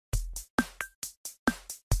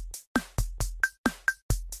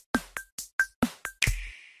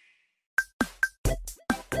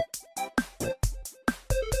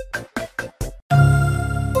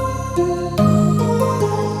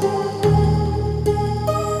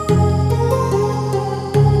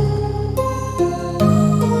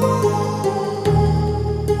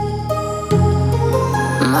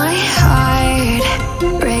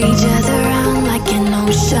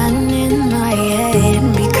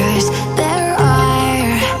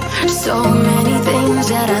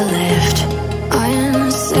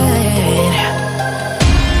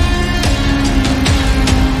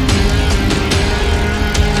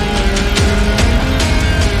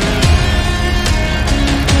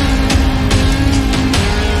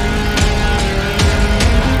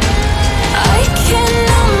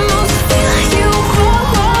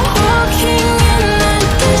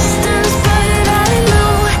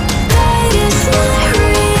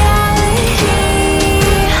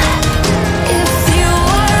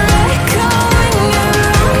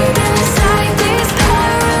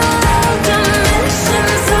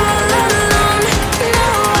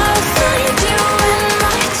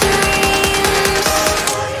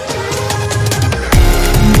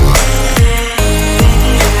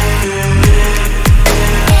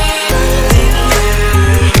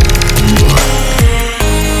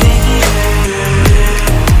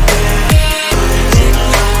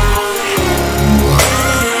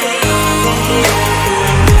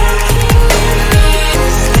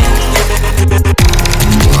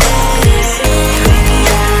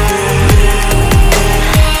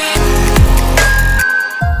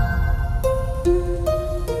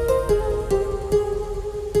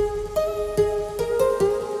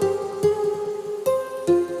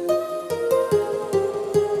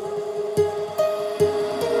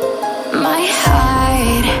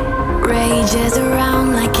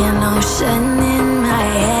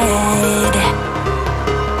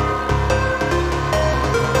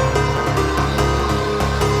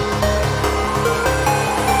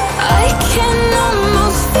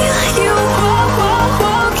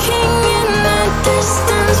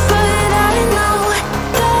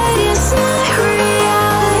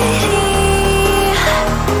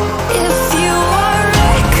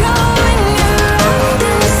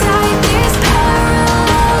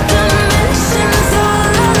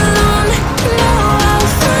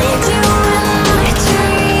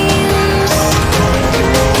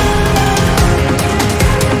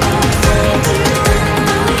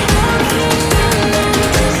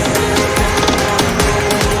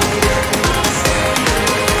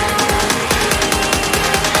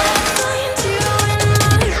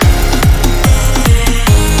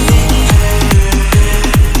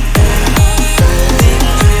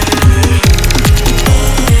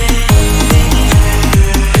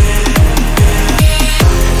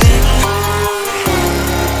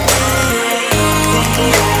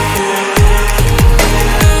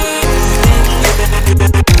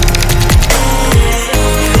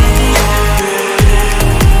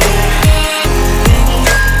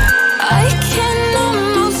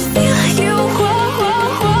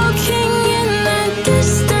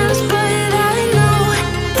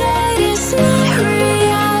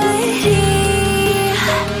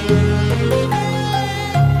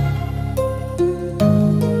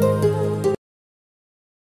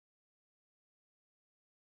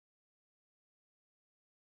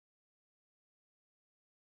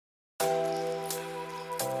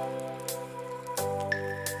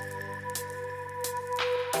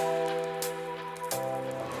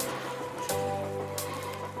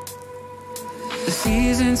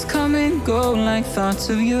seasons come and go like thoughts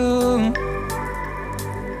of you.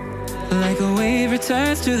 Like a wave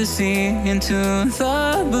returns to the sea, into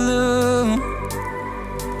the blue.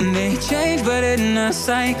 They change but in a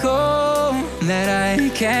cycle that I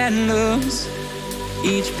can't lose.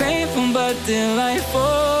 Each painful but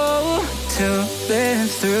delightful to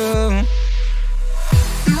live through.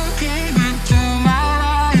 You came into my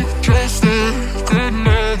life, just a good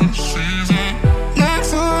another season. Not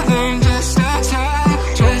for them, just a time,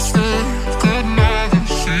 just a good another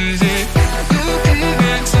season. You came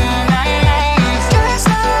into my life, just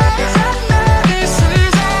like another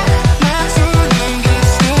season. Not for them,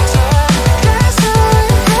 just a time, just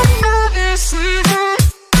like another season.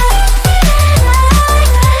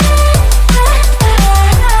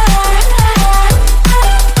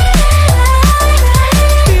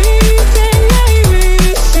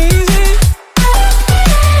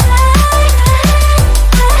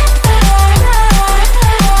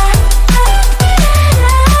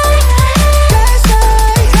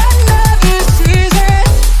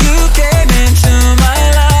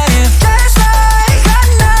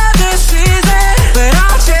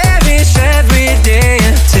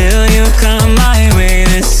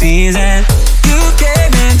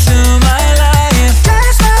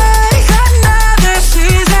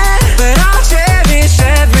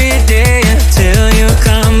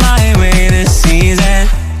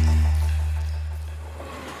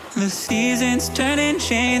 The seasons turn and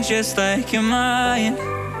change just like your mind.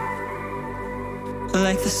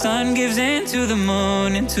 Like the sun gives into the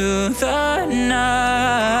moon, into the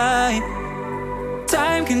night.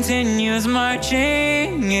 Time continues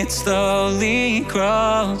marching, it slowly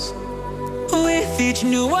crawls. With each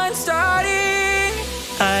new one starting,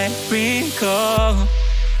 I recall.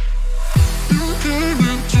 You came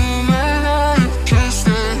into my life, just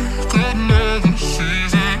a good another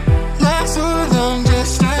season. Not for long,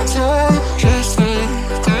 just a time, just a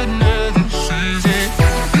good another season.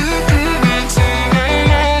 You came into my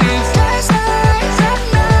life, just like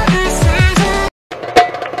another season.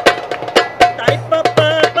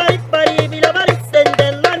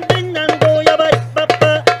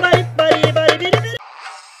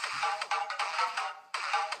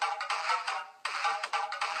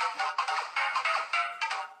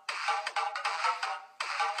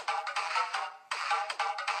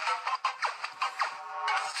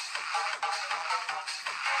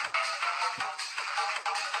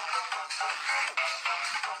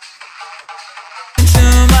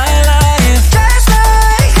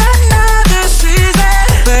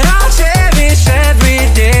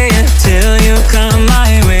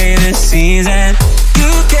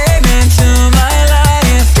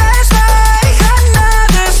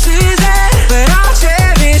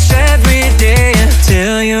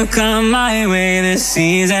 Come my way this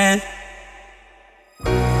season.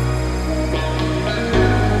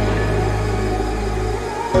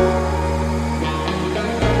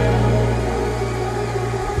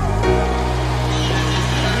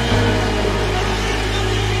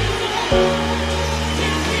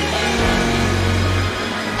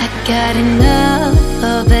 I got enough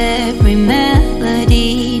of every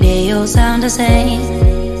melody, they all sound the same.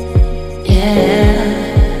 Yeah.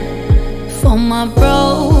 For my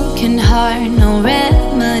broken heart, no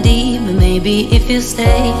remedy. But maybe if you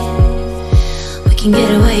stay, we can get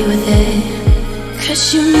away with it.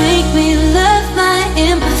 'Cause you make me love my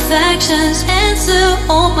imperfections, answer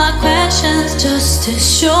all my questions, just to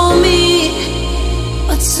show me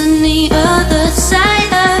what's on the other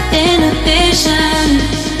side of inhibition.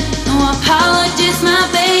 No apologies, my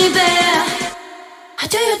baby. I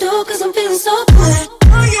do you do 'cause I'm feeling so good.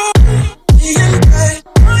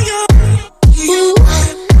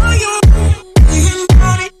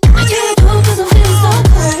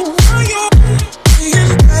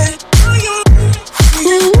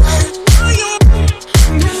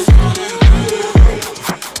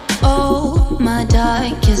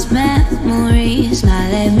 Darkest memories now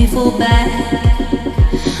let me fall back.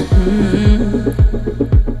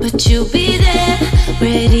 But you'll be there,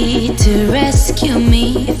 ready to rescue me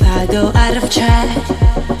if I go out of track.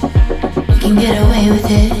 You can get away with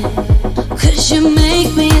it. 'Cause you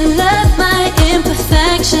make me love my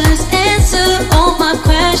imperfections, answer all my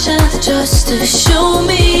questions, just to show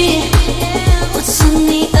me